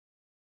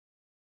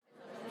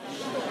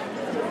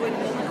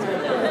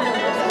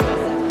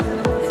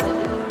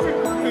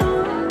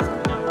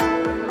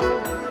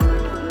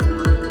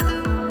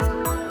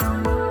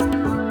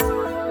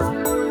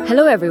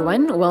Hello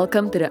everyone,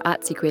 welcome to the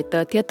Arts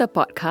Equator Theatre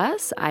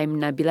Podcast. I'm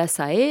Nabila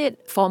Said,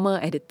 former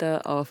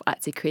editor of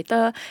Arts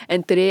Equator,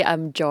 and today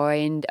I'm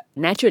joined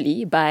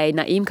naturally by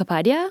Naeem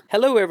Kapadia.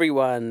 Hello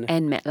everyone.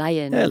 And Matt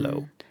Lyon.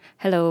 Hello.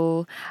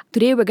 Hello.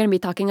 Today we're going to be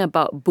talking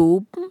about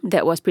Boom,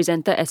 that was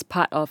presented as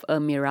part of a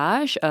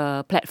Mirage,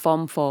 a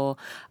platform for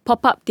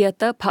pop-up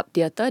theatre, pub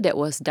theatre that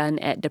was done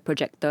at the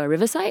Projector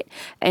Riverside.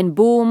 And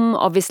Boom,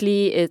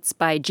 obviously, it's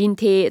by Jean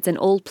Tay. It's an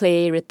old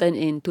play written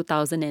in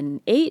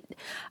 2008.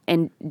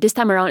 And this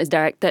time around, it's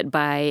directed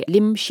by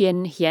Lim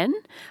Xian Hian,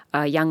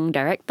 a young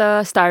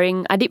director,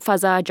 starring Adib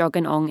Faza,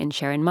 Jorgen Ong, and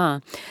Sharon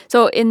Ma.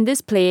 So in this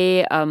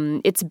play,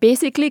 it's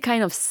basically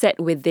kind of set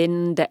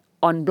within the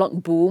en bloc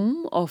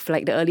boom of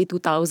like the early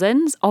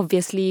 2000s.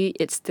 Obviously,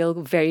 it's still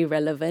very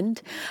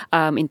relevant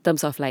in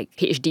terms of like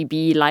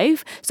HDB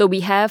life. So we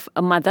have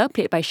a mother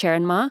played by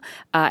Sharon Ma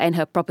and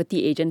her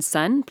property agent's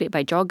son played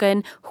by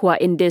Jorgen, who are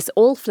in this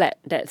old flat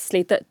that's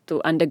slated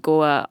to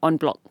undergo a en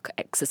bloc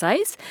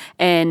exercise.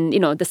 And, you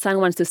know, the son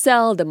wants to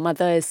sell, the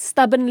mother is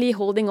stubbornly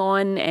holding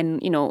on,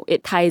 and, you know,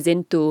 it ties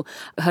into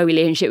her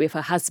relationship with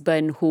her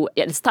husband, who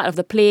at the start of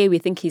the play, we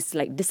think he's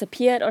like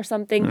disappeared or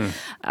something.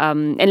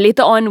 And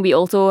later on, we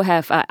also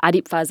have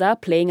Adib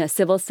Faza playing a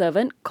civil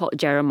servant called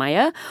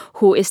Jeremiah,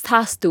 who is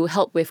tasked to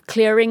help with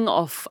clearing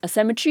of a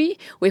cemetery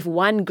with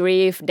one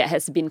grave that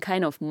has been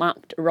kind of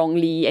marked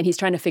wrongly, and he's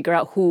trying to figure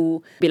out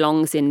who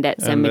belongs in that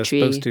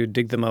cemetery. And they're supposed to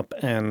dig them up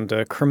and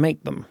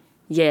cremate them.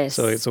 Yes.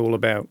 So it's all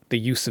about the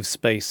use of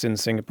space in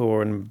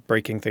Singapore and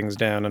breaking things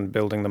down and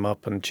building them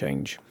up and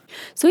change.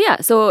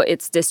 So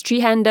it's this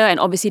tree-hander, and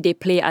obviously they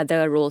play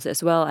other roles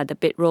as well, other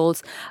bit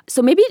roles.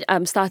 So maybe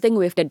starting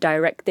with the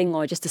directing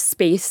or just the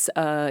space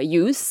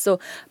use. So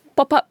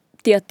pop-up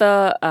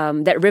theatre,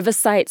 that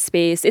Riverside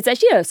space, it's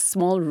actually a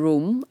small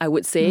room, I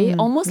would say,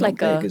 almost like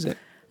big, is it?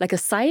 Like a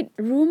side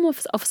room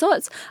of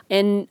sorts.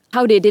 And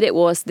how they did it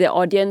was the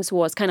audience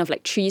was kind of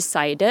like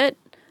three-sided,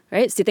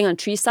 right, sitting on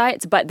three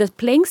sides, but the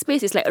playing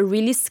space is like a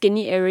really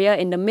skinny area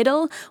in the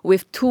middle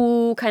with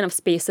two kind of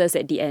spaces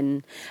at the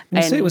end.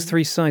 You say it was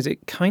three sides.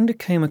 It kind of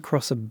came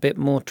across a bit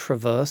more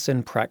traverse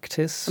in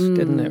practice,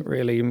 didn't it?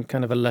 Really,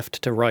 kind of a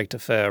left to right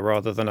affair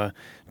rather than a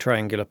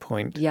triangular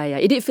point. Yeah.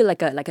 It did feel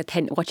like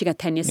watching a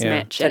tennis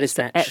match at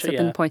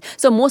certain point.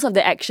 So most of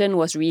the action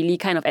was really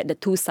kind of at the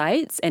two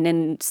sides, and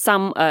then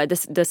some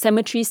the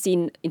cemetery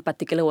scene in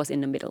particular was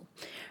in the middle,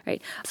 right?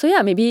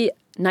 So maybe.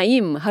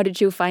 Naeem, how did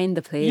you find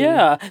the play?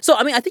 Yeah. So,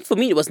 I think for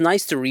me, it was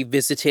nice to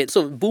revisit it.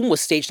 So, Boom was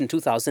staged in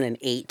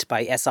 2008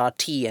 by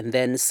SRT, and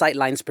then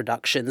Sightlines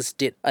Productions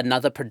did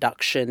another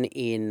production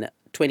in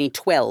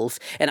 2012,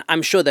 and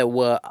I'm sure there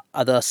were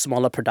other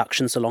smaller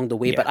productions along the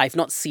way, but I've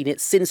not seen it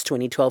since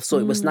 2012, so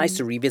it was nice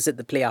to revisit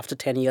the play after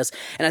 10 years.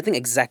 And I think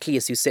exactly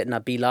as you said,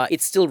 Nabila,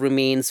 it still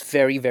remains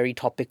very, very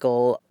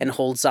topical and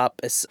holds up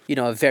as, you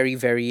know, a very,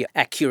 very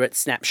accurate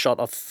snapshot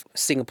of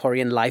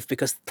Singaporean life,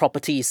 because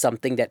property is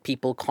something that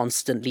people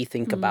constantly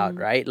think about,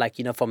 right? Like,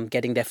 you know, from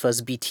getting their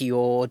first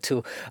BTO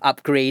to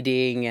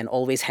upgrading and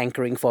always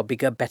hankering for a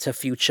bigger, better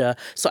future.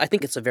 So I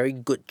think it's a very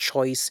good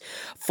choice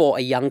for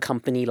a young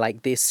company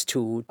like this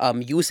to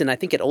use, and I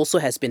think it also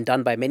has been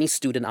done by many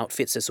student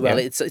outfits as well.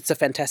 It's a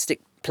fantastic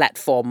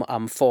platform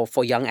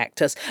for young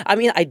actors.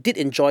 I did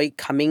enjoy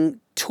coming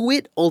to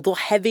it, although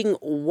having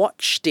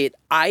watched it,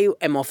 I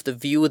am of the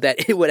view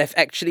that it would have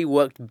actually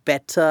worked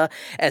better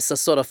as a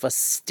sort of a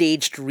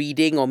staged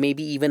reading or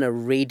maybe even a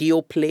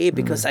radio play,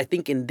 because I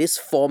think in this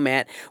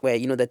format where,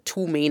 you know, the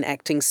two main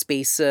acting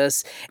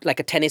spaces, like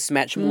a tennis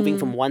match moving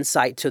from one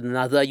side to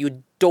another,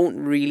 you don't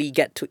really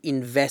get to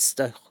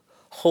invest a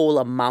whole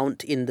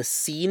amount in the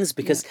scenes,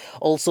 because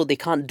also they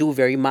can't do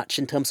very much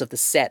in terms of the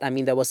set.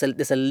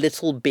 There's a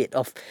little bit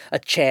of a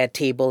chair,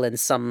 table, and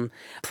some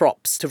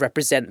props to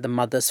represent the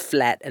mother's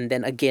flat, and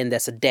then again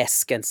there's a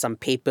desk and some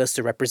papers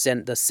to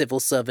represent the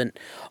civil servant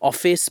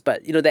office.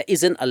 But, you know, there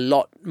isn't a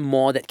lot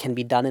more that can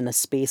be done in a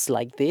space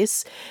like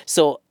this.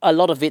 So a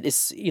lot of it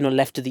is, you know,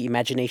 left to the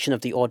imagination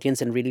of the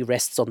audience and really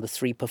rests on the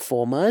three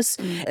performers.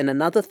 And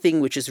another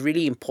thing which is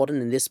really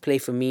important in this play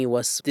for me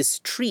was this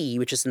tree,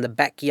 which is in the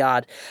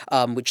backyard,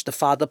 which the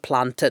father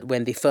planted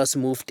when they first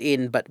moved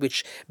in, but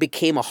which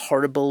became a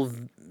horrible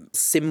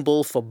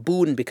symbol for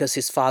Boon because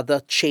his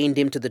father chained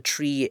him to the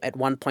tree at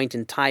one point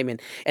in time.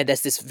 And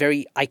there's this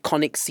very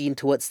iconic scene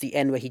towards the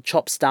end where he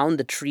chops down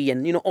the tree,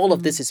 and, you know, all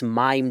of this is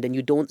mimed, and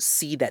you don't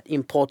see that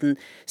important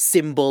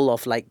symbol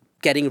of like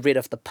getting rid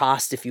of the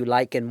past, if you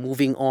like, and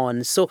moving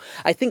on. So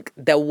I think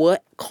there were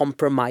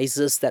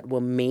compromises that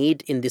were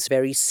made in this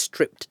very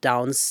stripped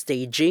down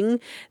staging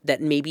that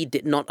maybe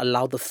did not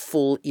allow the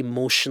full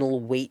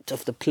emotional weight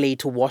of the play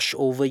to wash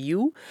over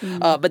you.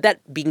 But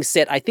that being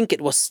said, I think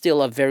it was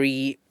still a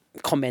very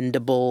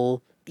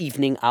commendable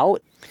evening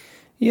out.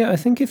 Yeah, I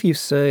think if you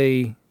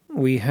say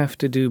we have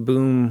to do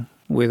Boom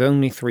with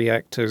only three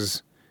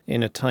actors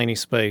in a tiny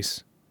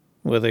space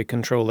where they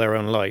control their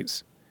own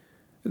lights,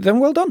 then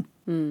well done.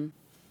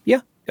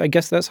 Yeah, I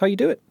guess that's how you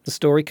do it. The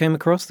story came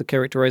across, the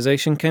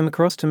characterization came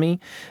across to me.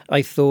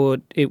 I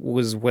thought it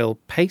was well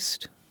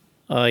paced.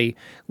 I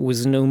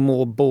was no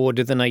more bored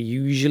than I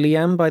usually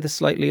am by the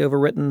slightly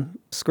overwritten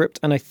script,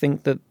 and I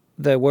think that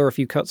there were a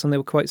few cuts and they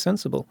were quite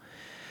sensible.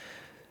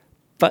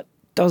 But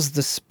does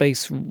the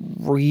space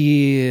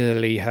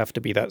really have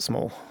to be that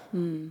small?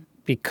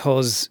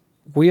 Because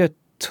we are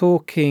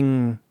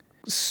talking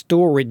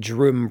storage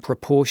room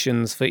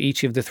proportions for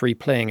each of the 3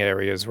 playing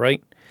areas,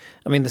 right?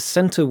 I mean, the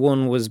center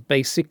one was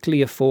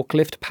basically a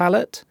forklift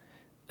pallet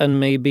and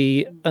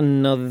maybe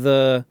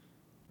another,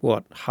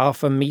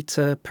 half a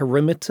meter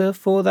perimeter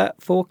for that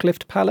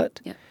forklift pallet?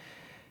 Yeah.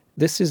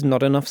 This is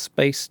not enough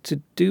space to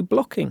do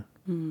blocking.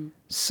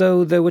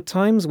 So there were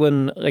times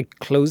when I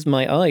closed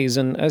my eyes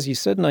and, as you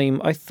said, Naeem,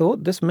 I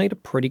thought this made a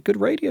pretty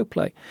good radio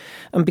play.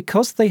 And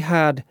because they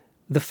had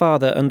the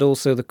father and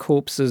also the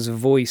corpse's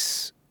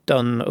voice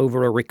done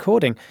over a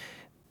recording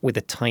with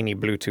a tiny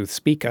Bluetooth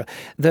speaker,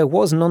 there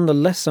was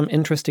nonetheless some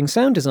interesting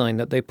sound design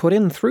that they put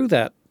in through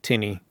that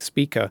tinny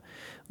speaker,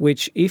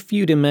 which, if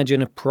you'd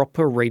imagine a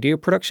proper radio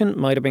production,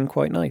 might have been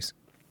quite nice.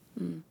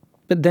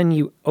 But then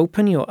you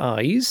open your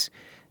eyes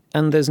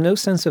and there's no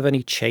sense of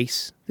any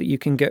chase that you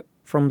can get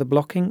from the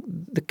blocking.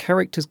 The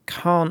characters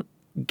can't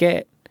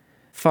get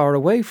far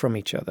away from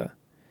each other.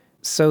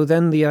 So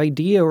then the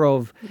idea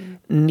of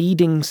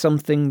needing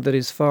something that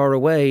is far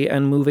away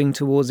and moving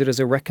towards it as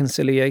a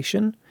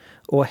reconciliation,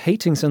 or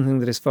hating something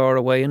that is far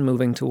away and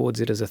moving towards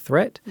it as a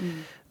threat,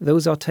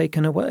 those are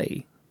taken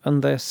away.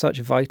 And they're such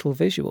vital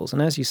visuals.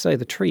 And as you say,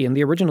 the tree, in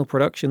the original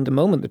production, the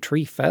moment the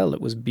tree fell,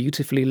 it was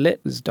beautifully lit.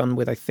 It was done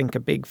with, I think,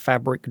 a big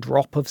fabric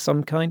drop of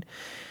some kind.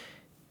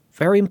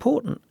 Very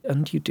important.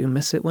 And you do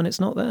miss it when it's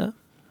not there.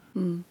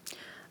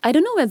 I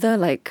don't know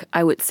whether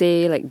I would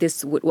say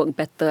this would work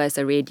better as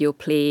a radio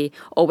play,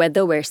 or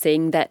whether we're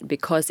saying that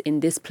because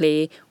in this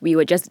play we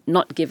were just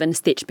not given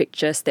stage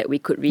pictures that we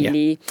could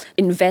really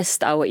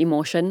invest our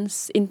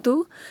emotions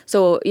into.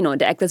 So,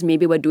 the actors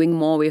maybe were doing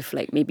more with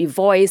maybe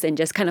voice and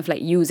just kind of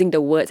using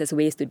the words as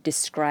ways to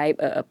describe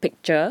a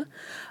picture.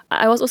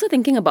 I was also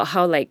thinking about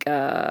how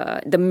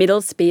the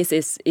middle space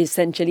is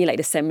essentially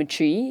the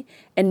cemetery,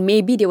 and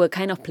maybe they were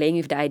kind of playing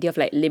with the idea of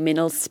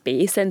liminal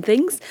space and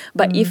things.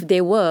 But if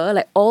they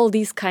were all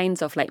these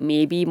kinds of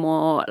maybe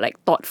more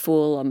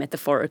thoughtful or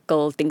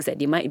metaphorical things that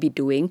they might be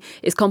doing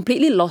is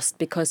completely lost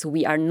because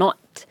we are not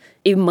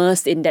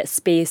immersed in that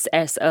space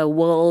as a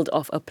world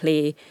of a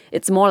play.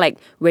 It's more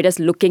we're just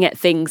looking at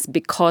things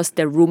because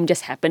the room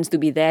just happens to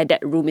be there,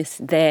 that room is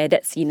there,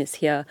 that scene is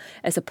here,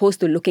 as opposed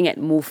to looking at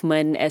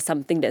movement as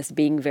something that's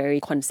being very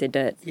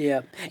considered.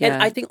 Yeah.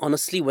 And I think,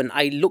 honestly, when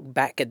I look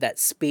back at that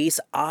space,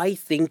 I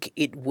think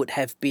it would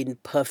have been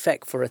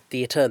perfect for a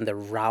theatre in the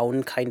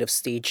round kind of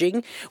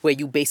staging, where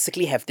you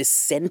basically have this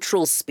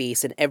central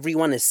space and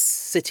everyone is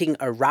sitting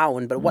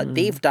around. But what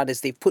they've done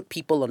is they've put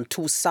people on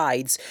 2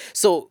 sides.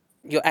 So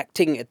you're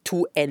acting at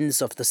 2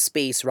 ends of the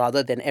space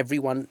rather than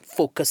everyone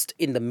focused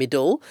in the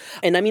middle.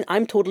 And I mean,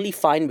 I'm totally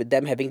fine with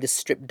them having this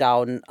stripped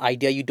down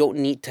idea. You don't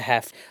need to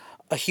have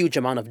a huge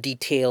amount of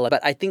detail,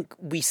 but I think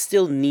we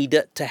still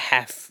needed to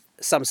have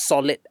some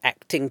solid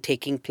acting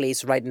taking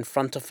place right in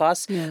front of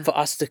us for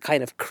us to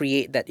kind of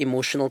create that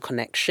emotional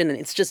connection. And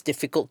it's just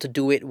difficult to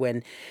do it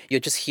when you're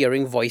just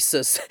hearing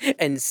voices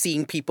and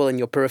seeing people in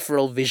your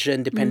peripheral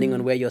vision, depending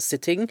on where you're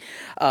sitting.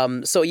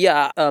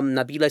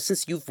 Nabila,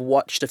 since you've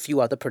watched a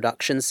few other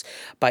productions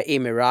by A.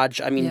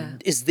 Miraj, I mean,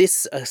 is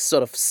this a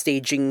sort of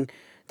staging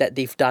that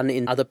they've done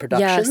in other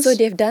productions? Yeah, so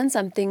they've done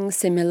something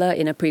similar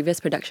in a previous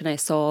production I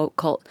saw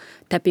called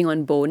Tapping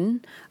on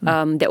Bone.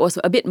 That was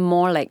a bit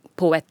more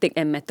poetic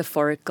and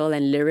metaphorical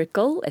and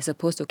lyrical as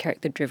opposed to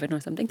character-driven or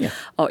something,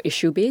 or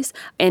issue-based.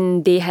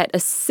 And they had a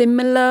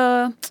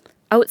similar...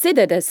 I would say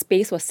that the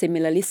space was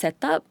similarly set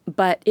up,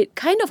 but it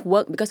kind of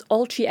worked because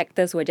all 3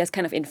 actors were just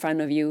kind of in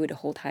front of you the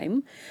whole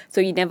time. So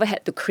you never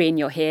had to crane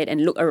your head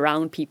and look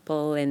around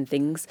people and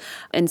things.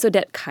 And so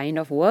that kind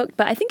of worked.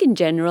 But I think in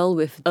general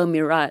with A.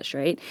 Miraj,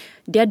 right,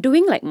 they're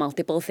doing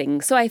multiple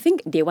things. So I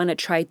think they want to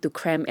try to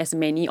cram as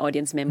many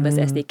audience members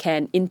as they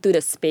can into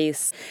the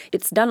space.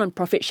 It's done on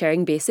profit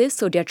sharing basis.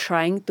 So they're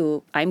trying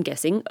to, I'm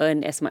guessing,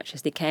 earn as much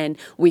as they can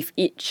with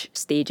each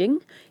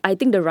staging. I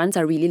think the runs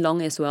are really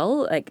long as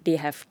well. They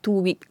have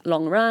 2-week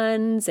long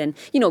runs, and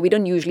we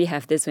don't usually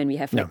have this when we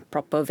have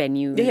proper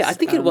venues. Yeah, I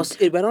think it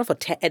went on for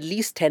at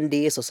least 10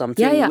 days or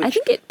something. Yeah, I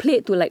think it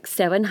played to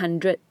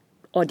 700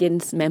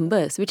 audience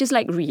members, which is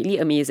really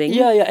amazing.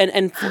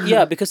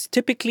 Yeah, because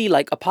typically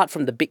apart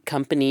from the big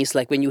companies,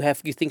 when you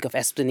think of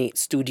Esplanade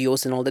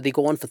Studios and all that, they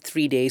go on for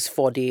 3 days,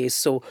 4 days.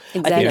 So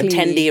exactly. I think a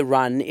 10-day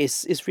run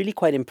is really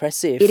quite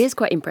impressive. It is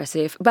quite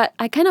impressive, but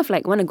I kind of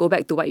want to go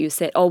back to what you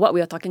said, or what we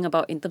were talking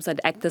about in terms of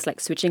the actors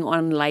switching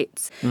on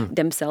lights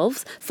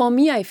themselves. For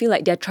me, I feel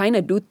they're trying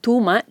to do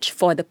too much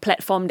for the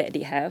platform that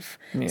they have.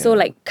 So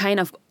kind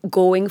of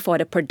going for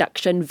the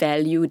production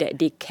value that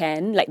they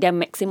can, they're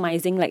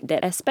maximizing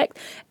that aspect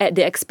at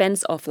the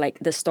expense of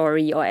the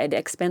story, or at the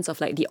expense of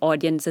the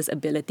audience's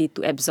ability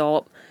to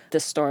absorb the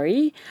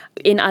story.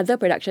 In other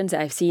productions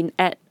that I've seen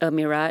at A.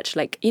 Miraj,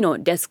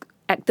 there's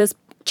actors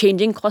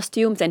changing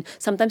costumes and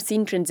sometimes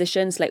scene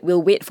transitions, like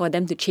we'll wait for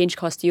them to change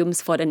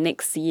costumes for the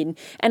next scene.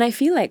 And I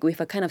feel like with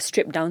a kind of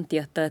stripped down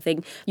theatre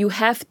thing, you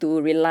have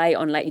to rely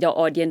on like your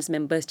audience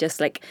members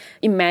just like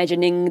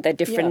imagining the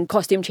different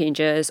costume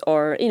changes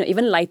or,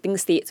 even lighting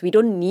states. We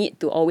don't need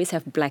to always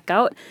have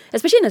blackout,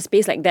 especially in a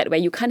space like that where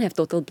you can't have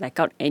total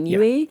blackout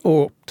anyway.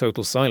 Or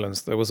total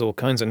silence. There was all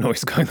kinds of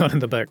noise going on in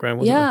the background,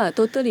 wasn't there? Yeah,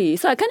 totally.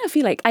 So I kind of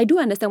feel like I do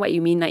understand what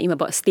you mean, Naeem,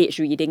 about stage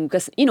reading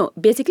because,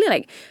 basically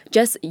like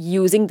just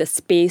using the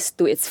space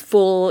to its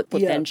full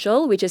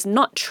potential, which is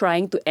not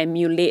trying to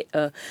emulate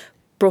a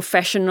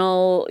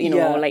professional,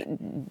 like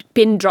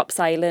pin drop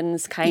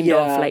silence kind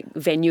of like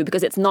venue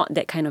because it's not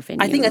that kind of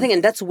venue. I think,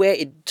 and that's where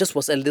it just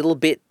was a little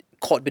bit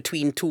caught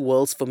between two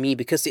worlds for me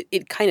because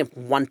it kind of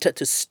wanted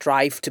to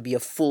strive to be a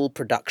full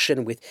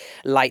production with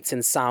lights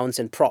and sounds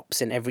and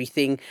props and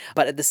everything.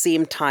 But at the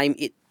same time,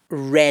 it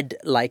read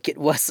like it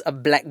was a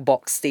black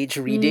box stage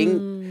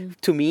reading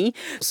to me.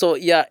 So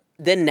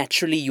then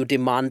naturally you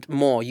demand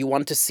more. You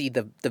want to see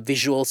the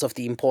visuals of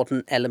the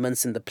important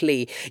elements in the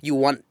play. You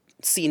want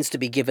scenes to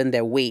be given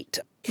their weight.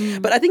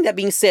 But I think that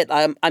being said,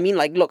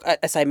 look,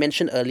 as I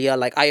mentioned earlier,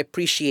 like I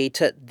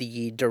appreciated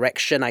the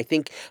direction. I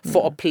think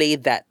for a play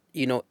that,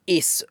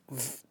 is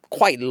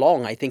quite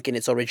long, I think, in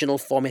its original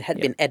form, it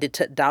had been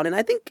edited down. And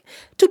I think,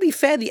 to be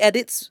fair, the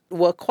edits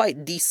were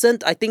quite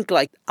decent. I think,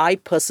 I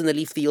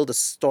personally feel the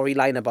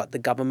storyline about the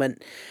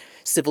government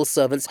civil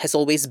servants has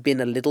always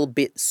been a little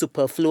bit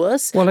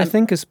superfluous. Well, I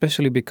think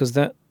especially because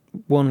that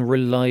one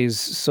relies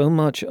so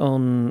much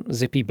on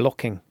zippy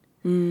blocking.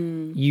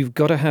 You've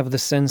got to have the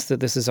sense that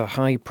this is a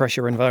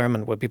high-pressure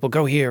environment where people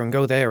go here and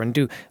go there and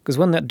do... Because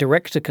when that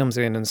director comes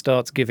in and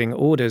starts giving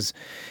orders,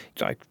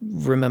 I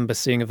remember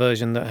seeing a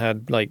version that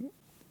had,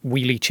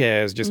 wheelie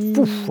chairs just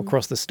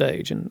across the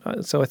stage. And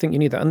so I think you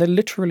need that. And they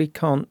literally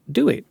can't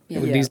do it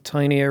with these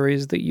tiny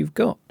areas that you've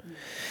got.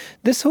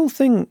 This whole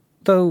thing,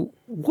 though,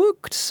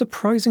 worked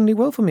surprisingly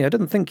well for me. I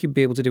didn't think you'd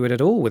be able to do it at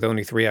all with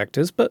only 3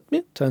 actors, but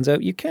turns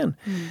out you can.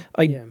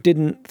 I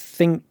didn't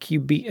think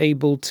you'd be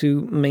able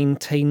to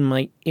maintain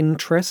my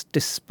interest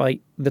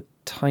despite the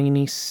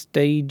tiny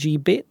stagey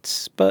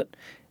bits, but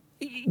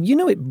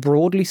it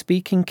broadly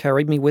speaking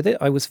carried me with it.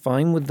 I was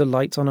fine with the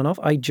lights on and off.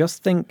 I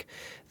just think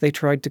they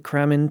tried to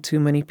cram in too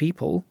many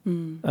people,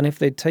 and if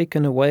they'd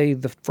taken away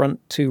the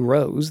front 2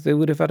 rows, they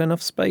would have had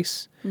enough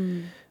space.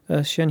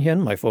 Shen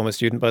Hian, my former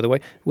student, by the way,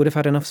 would have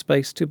had enough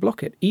space to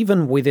block it.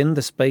 Even within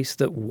the space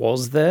that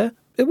was there,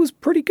 it was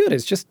pretty good.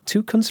 It's just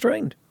too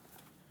constrained.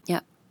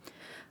 Yeah.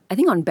 I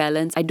think on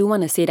balance, I do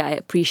want to say that I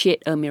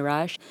appreciate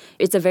Mirage.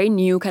 It's a very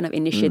new kind of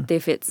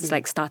initiative. It's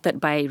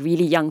started by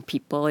really young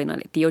people,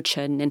 like Theo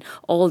Chen and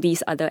all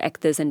these other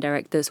actors and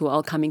directors who are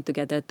all coming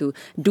together to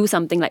do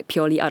something like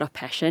purely out of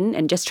passion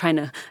and just trying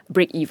to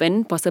break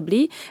even,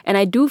 possibly. And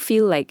I do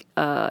feel like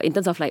in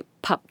terms of like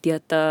pub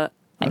theatre,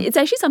 it's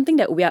actually something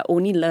that we are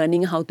only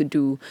learning how to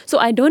do. So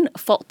I don't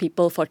fault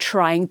people for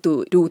trying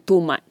to do too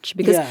much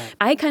because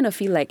I kind of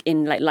feel like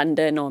in like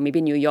London or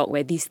maybe New York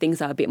where these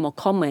things are a bit more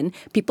common,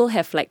 people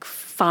have like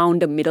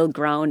found a middle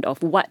ground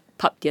of what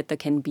pub theatre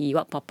can be,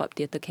 what pop-up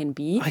theatre can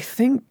be. I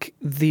think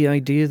the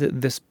idea that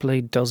this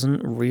play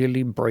doesn't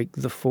really break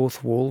the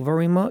fourth wall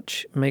very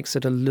much makes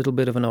it a little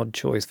bit of an odd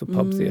choice for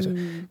pub theatre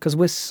because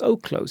we're so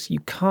close. You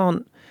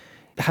can't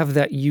have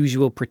that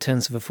usual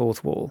pretense of a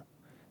fourth wall.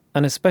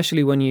 And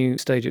especially when you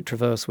stage at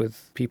Traverse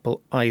with people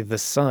either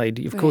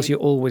side, of course you're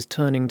always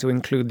turning to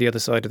include the other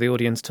side of the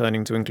audience,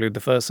 turning to include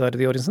the first side of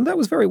the audience. And that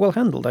was very well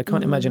handled. I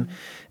can't imagine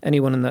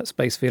anyone in that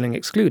space feeling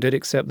excluded,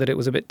 except that it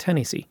was a bit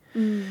tennisy.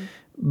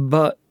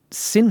 But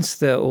since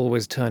they're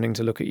always turning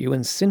to look at you,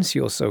 and since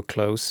you're so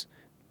close,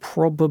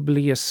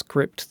 probably a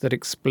script that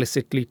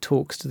explicitly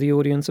talks to the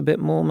audience a bit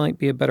more might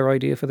be a better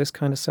idea for this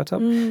kind of setup.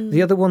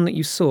 The other one that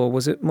you saw,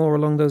 was it more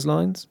along those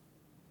lines?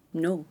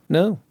 No.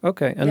 No?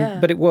 Okay.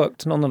 But it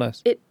worked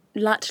nonetheless. It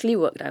largely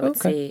worked, I would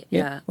say.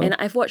 Yeah. Well. And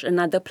I've watched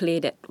another play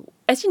that...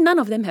 Actually, none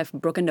of them have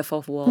broken the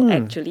fourth wall,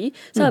 actually.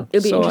 So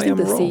it'll be interesting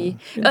to see.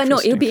 No,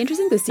 it'll be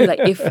interesting to see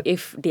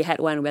if they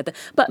had one whether.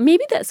 But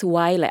maybe that's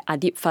why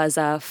Adib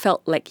Faza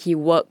felt like he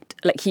worked...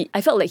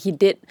 I felt like he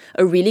did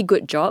a really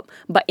good job.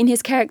 But in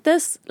his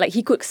characters,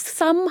 he could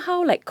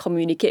somehow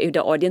communicate with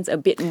the audience a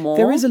bit more.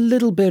 There is a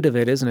little bit of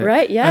it, isn't it?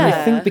 Right, yeah. And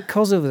I think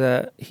because of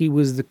that, he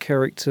was the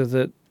character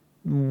that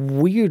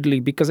weirdly,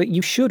 because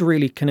you should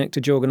really connect to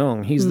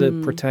Jorganong. He's the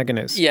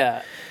protagonist.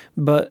 Yeah.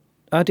 But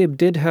Adib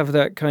did have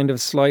that kind of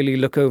slyly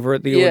look over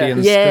at the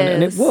audience,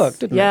 and it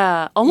worked, didn't it?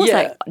 Yeah, almost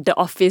like the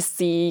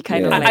office-y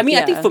kind of. I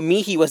think for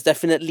me, he was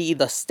definitely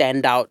the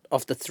standout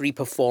of the 3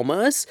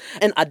 performers.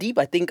 And Adib,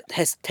 I think,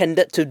 has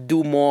tended to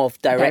do more of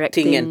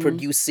directing and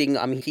producing.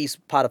 I mean, he's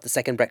part of the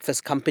Second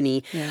Breakfast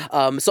Company.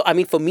 Yeah. So, I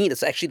mean, for me,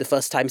 that's actually the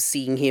first time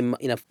seeing him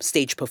in a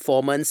stage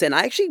performance. And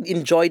I actually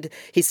enjoyed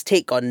his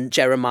take on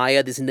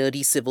Jeremiah, this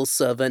nerdy civil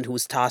servant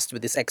who's tasked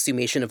with this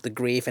exhumation of the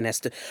grave and has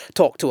to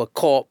talk to a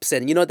corpse.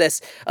 And,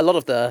 there's a lot of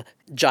of the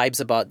jibes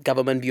about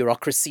government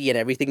bureaucracy and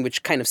everything,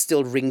 which kind of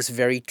still rings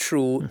very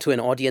true to an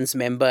audience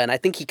member. And I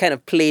think he kind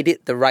of played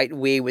it the right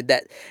way with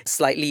that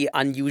slightly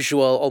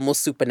unusual,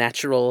 almost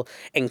supernatural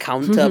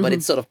encounter, but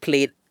it's sort of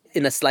played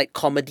in a slight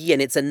comedy,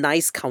 and it's a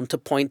nice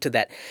counterpoint to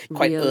that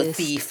quite Realist.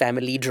 earthy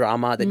family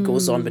drama that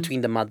goes on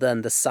between the mother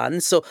and the son.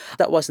 So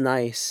that was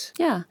nice.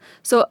 Yeah.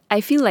 So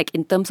I feel like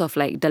in terms of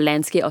like the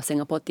landscape of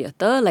Singapore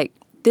theatre, like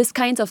these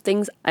kinds of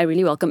things I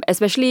really welcome.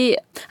 Especially,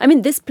 I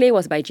mean, this play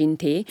was by Jin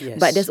Tae, Yes.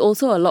 but there's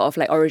also a lot of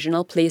like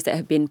original plays that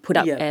have been put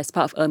up Yeah. as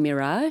part of A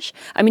Mirage.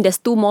 I mean, there's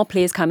 2 more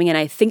plays coming, and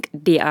I think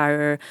they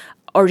are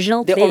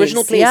original The plays.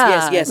 original plays,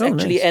 yes, Oh,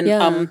 actually. nice. And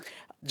Yeah.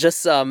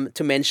 just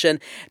to mention,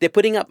 they're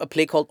putting up a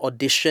play called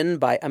Audition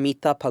by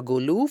Amita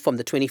Pagolu from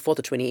the 24th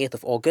to 28th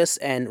of August,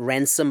 and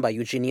Ransom by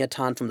Eugenia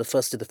Tan from the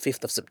 1st to the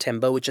 5th of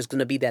September, which is going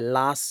to be their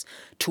last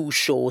 2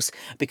 shows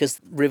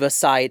because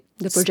Riverside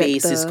The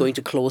space is projector. going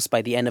to close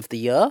by the end of the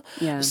year.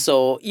 Yeah.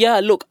 So, yeah,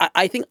 look,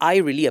 I think I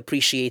really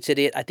appreciated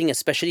it. I think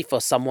especially for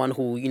someone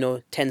who,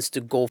 tends to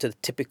go to the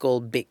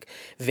typical big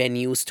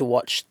venues to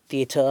watch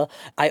theatre,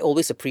 I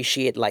always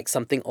appreciate like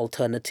something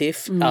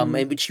alternative, and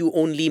which you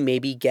only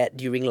maybe get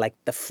during like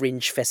the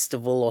Fringe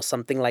Festival or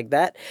something like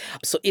that.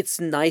 So it's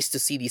nice to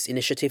see these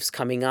initiatives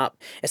coming up,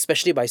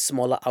 especially by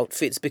smaller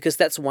outfits, because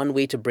that's one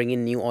way to bring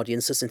in new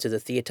audiences into the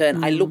theatre.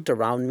 And I looked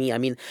around me. I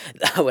mean,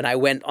 when I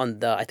went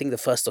on I think the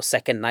first or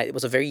second night, it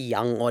was a very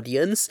young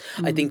audience.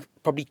 I think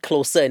probably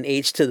closer in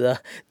age to the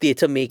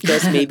theatre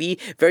makers, maybe.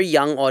 Very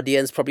young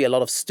audience, probably a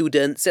lot of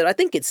students. And I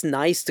think it's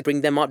nice to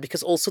bring them out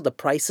because also the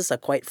prices are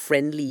quite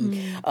friendly.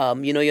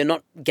 You're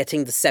not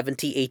getting the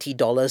 $70,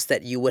 $80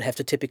 that you would have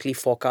to typically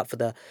fork out for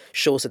the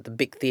shows at the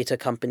big theatre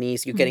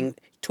companies. You're getting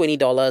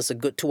 $20, a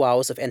good 2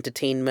 hours of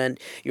entertainment.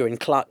 You're in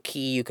Clarke Quay.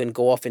 You can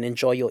go off and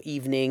enjoy your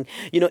evening.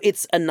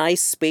 It's a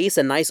nice space,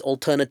 a nice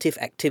alternative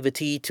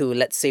activity to,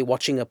 let's say,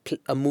 watching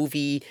a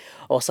movie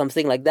or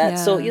something like that.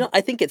 So, Yeah.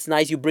 I think it's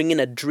nice. You bring in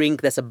a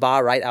drink. There's a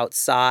bar right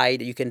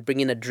outside. You can bring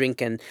in a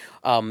drink and,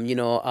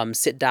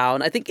 sit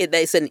down. I think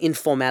there's an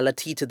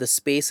informality to the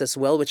space as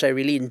well, which I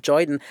really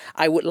enjoyed. And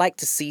I would like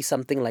to see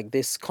something like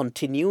this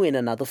continue in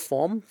another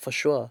form for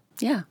sure.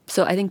 Yeah.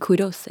 So I think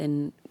kudos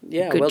and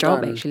Yeah, good well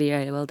job, done. actually.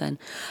 Yeah, well done.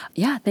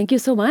 Yeah, thank you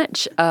so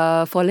much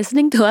for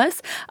listening to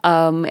us,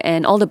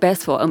 and all the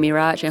best for A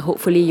Mirage, and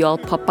hopefully you all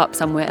pop up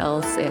somewhere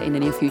else in the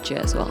near future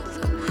as well.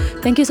 So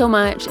thank you so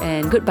much,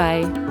 and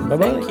goodbye. Bye-bye.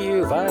 Thank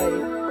you.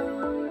 Bye.